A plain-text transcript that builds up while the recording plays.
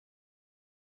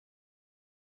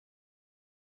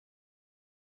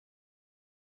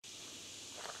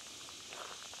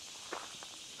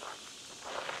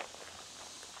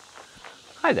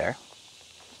Hi there.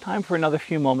 It's time for another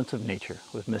few moments of nature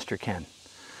with Mr. Ken.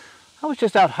 I was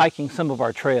just out hiking some of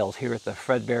our trails here at the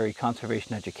Fred Berry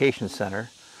Conservation Education Center,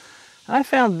 and I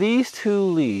found these two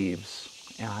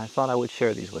leaves, and I thought I would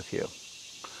share these with you.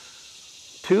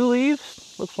 2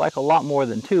 leaves? Looks like a lot more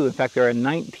than 2. In fact, there are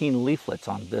 19 leaflets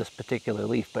on this particular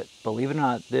leaf, but believe it or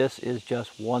not, this is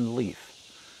just 1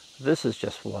 leaf. This is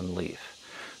just 1 leaf.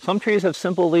 Some trees have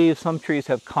simple leaves, some trees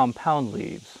have compound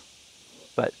leaves,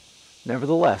 but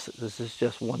nevertheless, this is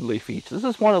just 1 leaf each. This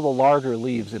is one of the larger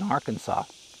leaves in Arkansas.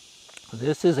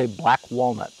 This is a black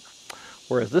walnut,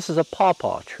 whereas this is a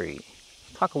pawpaw tree.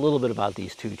 Let's talk a little bit about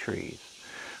these 2 trees.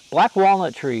 Black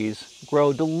walnut trees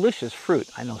grow delicious fruit.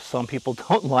 I know some people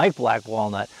don't like black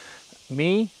walnut.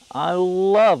 Me, I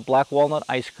love black walnut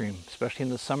ice cream, especially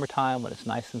in the summertime when it's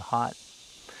nice and hot.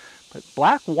 But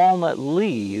black walnut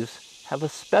leaves have a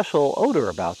special odor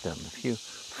about them. If you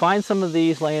find some of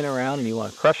these laying around and you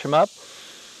want to crush them up,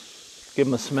 give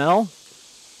them a smell,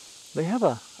 they have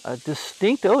a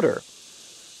distinct odor.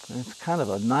 And it's kind of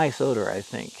a nice odor, I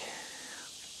think.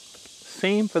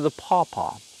 Same for the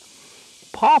pawpaw.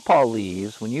 Pawpaw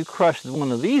leaves, when you crush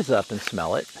one of these up and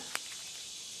smell it,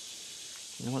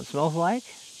 you know what it smells like?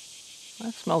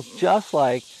 It smells just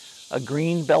like a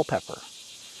green bell pepper.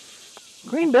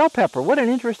 Green bell pepper, what an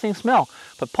interesting smell.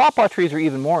 But pawpaw trees are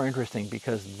even more interesting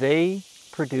because they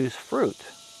produce fruit.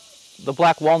 The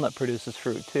black walnut produces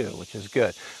fruit too, which is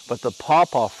good. But the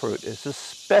pawpaw fruit is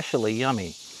especially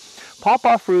yummy.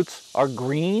 Pawpaw fruits are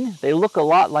green. They look a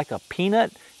lot like a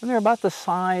peanut, and they're about the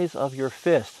size of your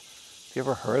fist. Have you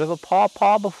ever heard of a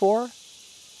pawpaw before?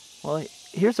 Well,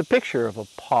 here's a picture of a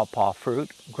pawpaw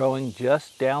fruit growing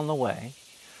just down the way.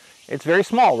 It's very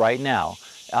small right now.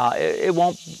 It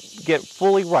won't get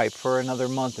fully ripe for another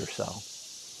month or so.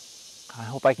 I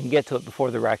hope I can get to it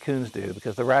before the raccoons do,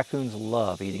 because the raccoons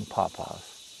love eating pawpaws.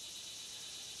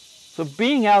 So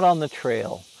being out on the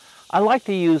trail, I like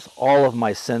to use all of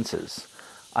my senses.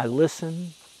 I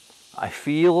listen, I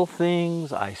feel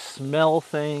things, I smell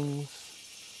things,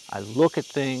 I look at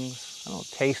things. I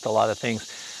don't taste a lot of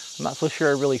things. I'm not so sure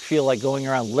I really feel like going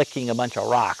around licking a bunch of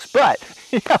rocks, but,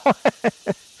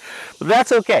 but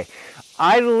that's okay.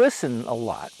 I listen a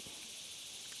lot.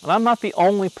 And I'm not the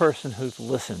only person who's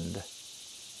listened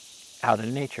out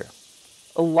in nature.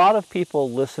 A lot of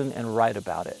people listen and write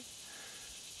about it.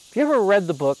 Have you ever read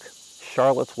the book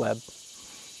Charlotte's Web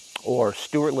or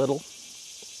Stuart Little?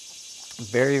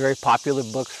 Very, very popular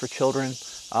books for children.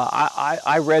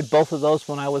 I read both of those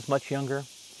when I was much younger.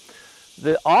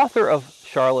 The author of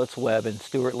Charlotte's Web and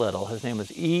Stuart Little, his name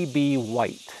is E.B.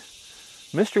 White.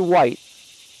 Mr. White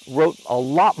wrote a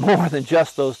lot more than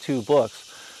just those 2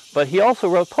 books, but he also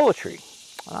wrote poetry.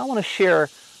 And I want to share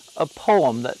a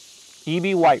poem that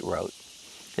E.B. White wrote.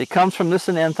 It comes from this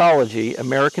anthology,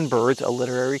 American Birds, A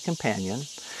Literary Companion,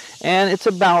 and it's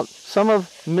about some of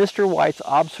Mr. White's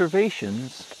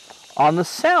observations on the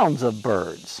sounds of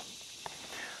birds.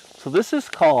 So this is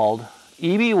called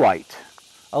E.B. White,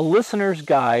 A Listener's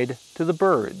Guide to the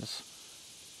Birds.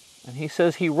 And he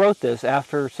says he wrote this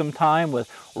after some time with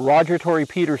Roger Tory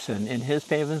Peterson in his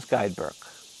famous guidebook.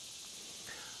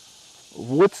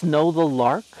 Wouldst know the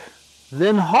lark?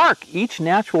 Then hark, each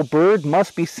natural bird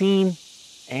must be seen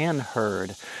and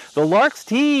heard. The lark's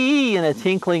tee in a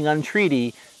tinkling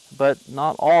entreaty, but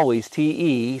not always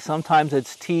tee. Sometimes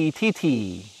it's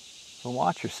tee. So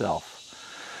watch yourself.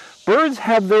 Birds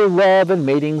have their love and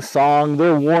mating song,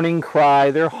 their warning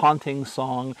cry, their haunting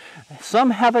song.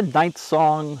 Some have a night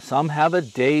song, some have a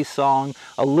day song,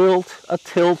 a lilt, a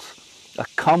tilt, a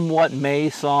come what may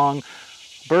song.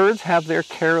 Birds have their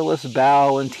careless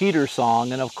bow and teeter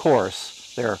song, and of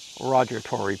course, their Roger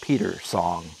Tory Peter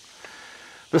song.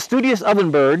 The studious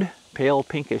ovenbird, pale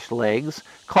pinkish legs,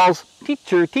 calls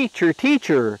teacher, teacher,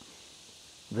 teacher.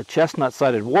 The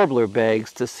chestnut-sided warbler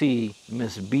begs to see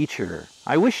Miss Beecher.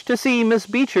 I wish to see Miss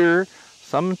Beecher,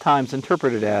 sometimes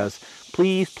interpreted as,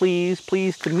 please, please,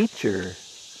 please to meet her.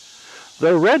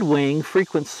 The redwing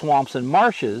frequents swamps and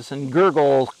marshes and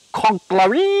gurgles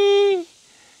conklary,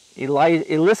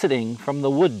 eliciting from the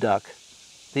wood duck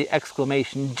the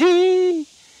exclamation, gee!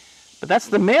 But that's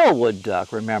the male wood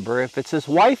duck, remember. If it's his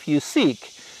wife you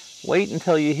seek, wait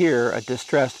until you hear a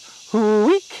distressed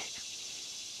hoo-eek.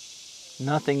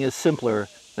 Nothing is simpler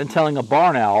than telling a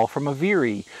barn owl from a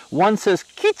veery. One says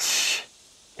kitch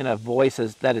in a voice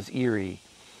that is eerie.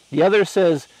 The other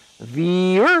says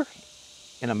veer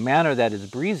in a manner that is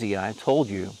breezy. I told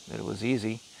you that it was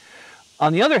easy.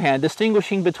 On the other hand,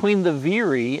 distinguishing between the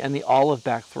veery and the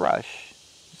olive-backed thrush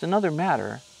is another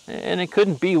matter, and it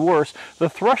couldn't be worse. The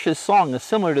thrush's song is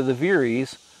similar to the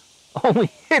veery's, only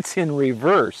it's in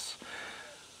reverse.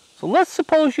 So let's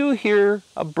suppose you hear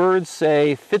a bird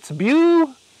say,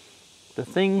 Fitzbew. The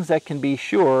things that can be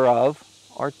sure of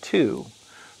are two.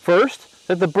 First,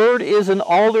 that the bird is an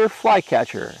alder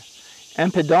flycatcher,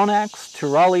 Empidonax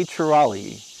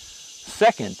turali.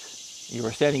 Second, you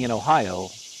are standing in Ohio,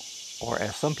 or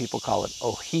as some people call it,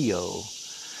 Ohio.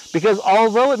 Because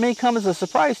although it may come as a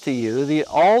surprise to you, the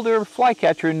alder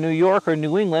flycatcher in New York or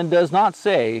New England does not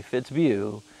say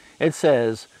Fitzbew. It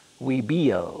says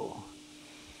Weebeo.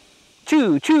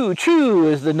 Choo, choo, choo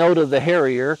is the note of the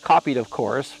harrier, copied of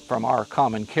course from our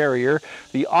common carrier.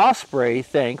 The osprey,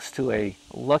 thanks to a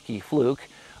lucky fluke,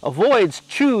 avoids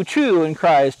choo, choo and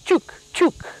cries chook,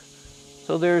 chook.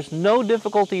 So there's no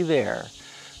difficulty there.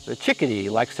 The chickadee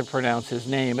likes to pronounce his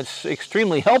name. It's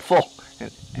extremely helpful.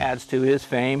 It adds to his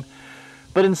fame.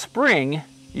 But in spring,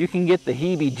 you can get the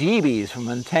heebie-jeebies from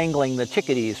untangling the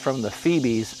chickadees from the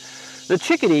phoebes. The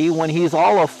chickadee, when he's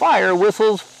all afire,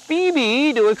 whistles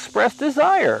Phoebe to express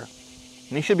desire.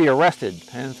 And he should be arrested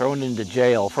and thrown into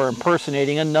jail for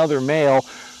impersonating another male.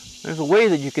 There's a way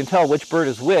that you can tell which bird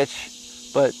is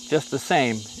which, but just the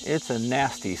same, it's a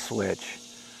nasty switch.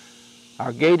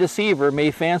 Our gay deceiver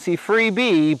may fancy free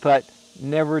bee, but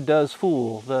never does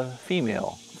fool the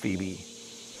female Phoebe.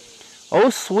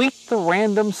 Oh, sweet the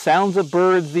random sounds of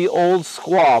birds, the old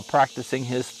squaw practicing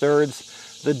his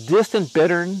thirds, the distant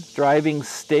bittern driving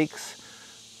stakes,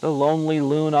 the lonely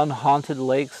loon on haunted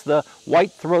lakes, the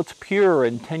white throat's pure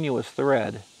and tenuous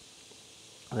thread.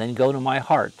 Then go to my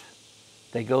heart,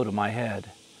 they go to my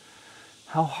head.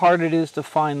 How hard it is to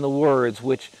find the words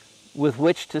with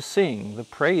which to sing the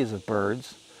praise of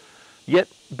birds. Yet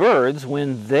birds,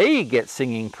 when they get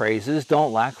singing praises,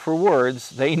 don't lack for words.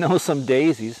 They know some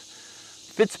daisies.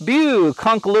 Fitzbew,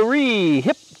 conklery,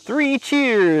 hip, three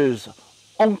cheers,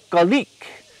 onkalik,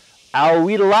 ow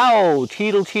weedle ow,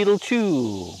 cheedle cheedle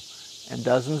choo, and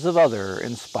dozens of other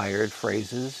inspired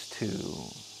phrases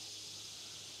too.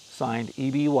 Signed,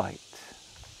 E.B. White.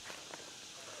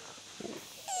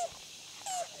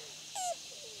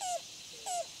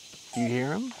 Do you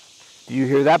hear him? Do you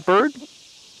hear that bird?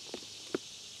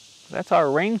 That's our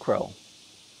rain crow,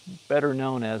 better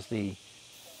known as the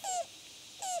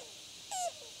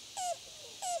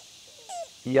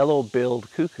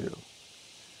yellow-billed cuckoo.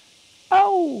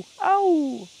 Ow,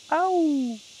 ow,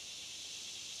 ow.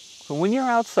 So when you're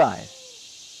outside,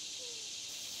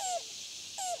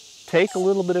 take a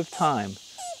little bit of time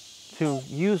to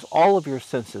use all of your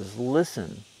senses.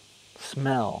 Listen,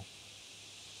 smell,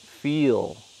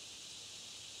 feel,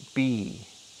 be.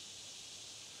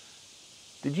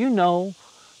 Did you know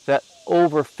that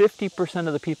over 50%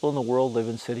 of the people in the world live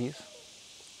in cities?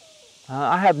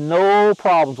 I have no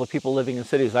problems with people living in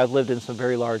cities. I've lived in some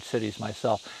very large cities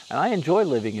myself, and I enjoy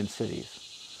living in cities.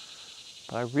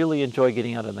 But I really enjoy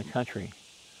getting out in the country.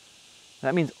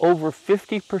 That means over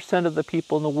 50% of the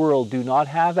people in the world do not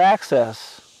have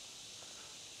access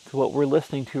to what we're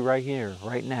listening to right here,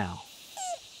 right now.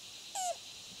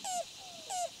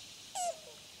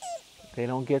 They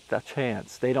don't get the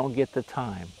chance, they don't get the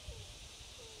time,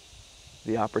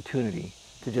 the opportunity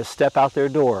to just step out their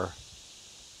door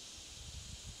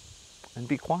and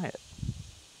be quiet.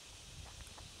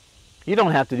 You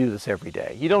don't have to do this every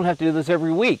day. You don't have to do this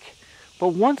every week.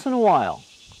 But once in a while,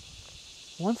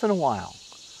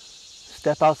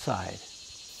 step outside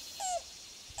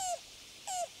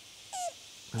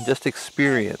and just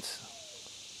experience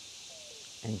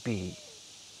and be.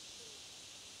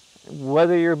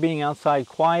 Whether you're being outside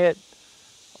quiet,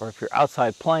 or if you're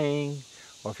outside playing,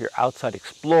 or if you're outside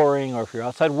exploring, or if you're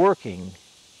outside working,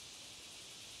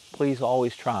 please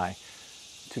always try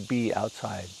to be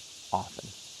outside often.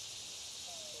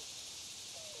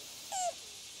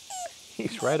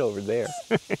 He's right over there.